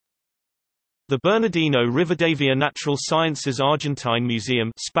The Bernardino Rivadavia Natural Sciences Argentine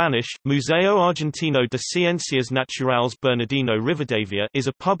Museum, Spanish, Museo Argentino de Ciencias Naturales Bernardino Rivadavia, is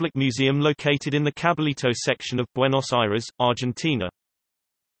a public museum located in the Caballito section of Buenos Aires, Argentina.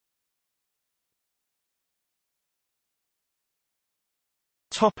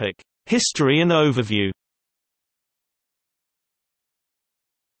 Topic: History and overview.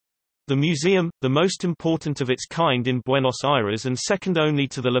 The museum, the most important of its kind in Buenos Aires and second only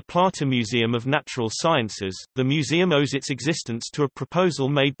to the La Plata Museum of Natural Sciences, the museum owes its existence to a proposal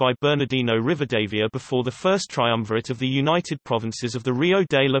made by Bernardino Rivadavia before the first triumvirate of the United Provinces of the Rio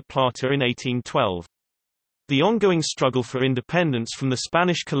de la Plata in 1812. The ongoing struggle for independence from the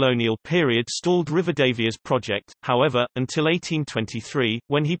Spanish colonial period stalled Rivadavia's project, however, until 1823,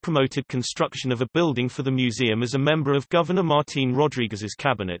 when he promoted construction of a building for the museum as a member of Governor Martín Rodríguez's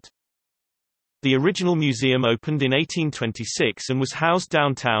cabinet. The original museum opened in 1826 and was housed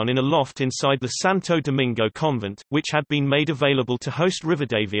downtown in a loft inside the Santo Domingo convent, which had been made available to host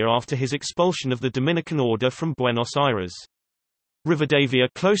Rivadavia after his expulsion of the Dominican order from Buenos Aires. Rivadavia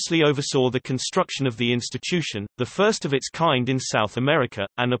closely oversaw the construction of the institution, the first of its kind in South America,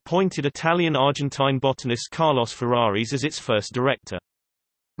 and appointed Italian-Argentine botanist Carlos Ferraris as its first director.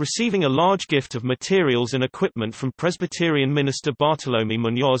 Receiving a large gift of materials and equipment from Presbyterian minister Bartolomé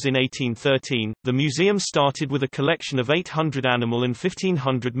Muñoz in 1813, the museum started with a collection of 800 animal and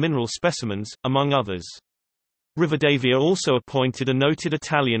 1,500 mineral specimens, among others. Rivadavia also appointed a noted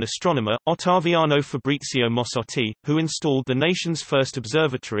Italian astronomer, Ottaviano Fabrizio Mossotti, who installed the nation's first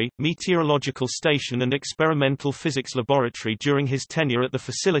observatory, meteorological station and experimental physics laboratory during his tenure at the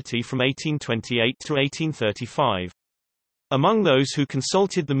facility from 1828 to 1835. Among those who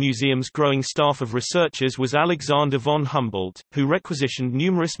consulted the museum's growing staff of researchers was Alexander von Humboldt, who requisitioned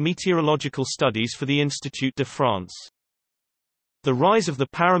numerous meteorological studies for the Institut de France. The rise of the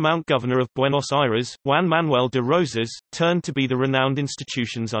paramount governor of Buenos Aires, Juan Manuel de Rosas, turned to be the renowned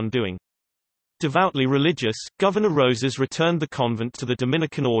institution's undoing. Devoutly religious, Governor Rosas returned the convent to the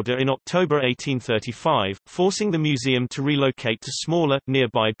Dominican order in October 1835, forcing the museum to relocate to smaller,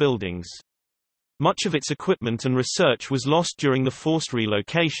 nearby buildings. Much of its equipment and research was lost during the forced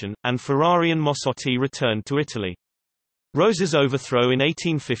relocation, and Ferrari and Mossotti returned to Italy. Rosas' overthrow in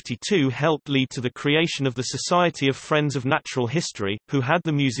 1852 helped lead to the creation of the Society of Friends of Natural History, who had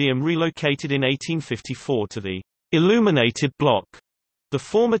the museum relocated in 1854 to the Illuminated Block, the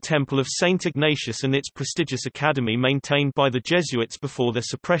former Temple of St. Ignatius and its prestigious academy maintained by the Jesuits before their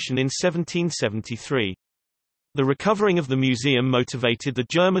suppression in 1773. The recovering of the museum motivated the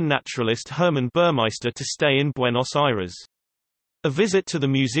German naturalist Hermann Burmeister to stay in Buenos Aires. A visit to the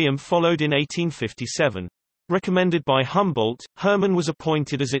museum followed in 1857. Recommended by Humboldt, Hermann was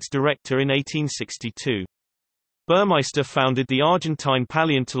appointed as its director in 1862. Burmeister founded the Argentine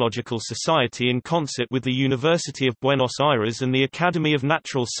Paleontological Society in concert with the University of Buenos Aires and the Academy of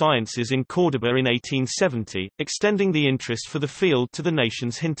Natural Sciences in Córdoba in 1870, extending the interest for the field to the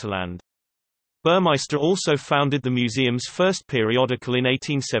nation's hinterland. Burmeister also founded the museum's first periodical in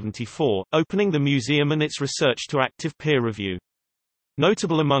 1874, opening the museum and its research to active peer review.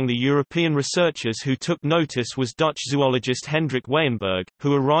 Notable among the European researchers who took notice was Dutch zoologist Hendrik Weyenberg,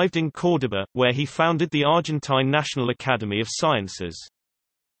 who arrived in Córdoba, where he founded the Argentine National Academy of Sciences.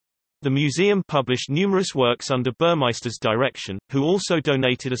 The museum published numerous works under Burmeister's direction, who also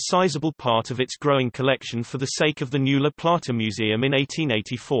donated a sizable part of its growing collection for the sake of the new La Plata Museum in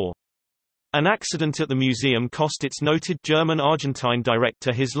 1884. An accident at the museum cost its noted German-Argentine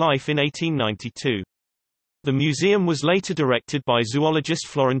director his life in 1892. The museum was later directed by zoologist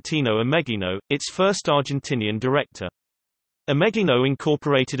Florentino Ameghino, its first Argentinian director. Ameghino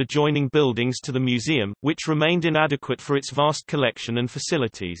incorporated adjoining buildings to the museum, which remained inadequate for its vast collection and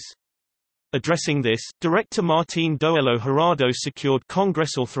facilities. Addressing this, Director Martín Doelo Jurado secured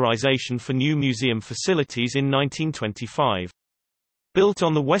Congress authorization for new museum facilities in 1925. Built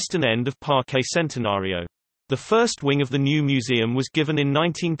on the western end of Parque Centenario. The first wing of the new museum was given in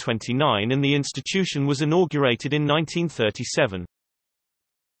 1929 and the institution was inaugurated in 1937.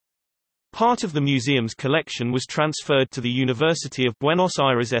 Part of the museum's collection was transferred to the University of Buenos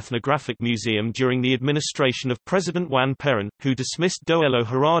Aires Ethnographic Museum during the administration of President Juan Perón, who dismissed Doelo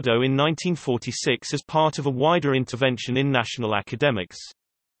Jurado in 1946 as part of a wider intervention in national academics.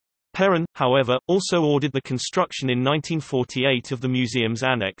 Perón, however, also ordered the construction in 1948 of the museum's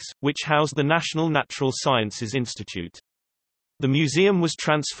annex, which housed the National Natural Sciences Institute. The museum was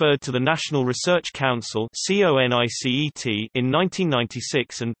transferred to the National Research Council (CONICET) in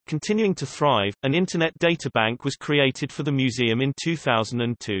 1996 and, continuing to thrive, an Internet databank was created for the museum in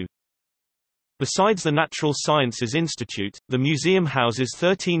 2002. Besides the Natural Sciences Institute, the museum houses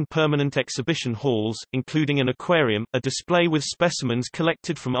 13 permanent exhibition halls, including an aquarium, a display with specimens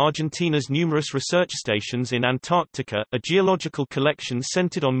collected from Argentina's numerous research stations in Antarctica, a geological collection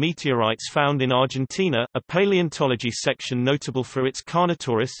centered on meteorites found in Argentina, a paleontology section notable for its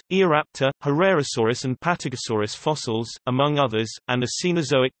Carnotaurus, Eoraptor, Herrerasaurus and Patagosaurus fossils, among others, and a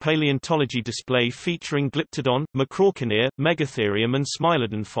Cenozoic paleontology display featuring Glyptodon, Macrauchenia, Megatherium and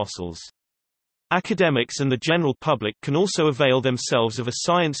Smilodon fossils. Academics and the general public can also avail themselves of a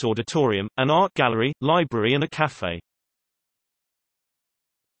science auditorium, an art gallery, library and a café.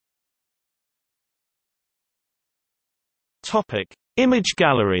 Topic: Image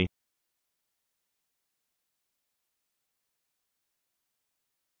gallery.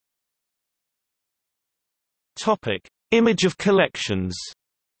 Topic: Image of collections.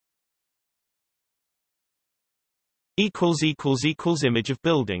 Image of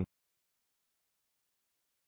building.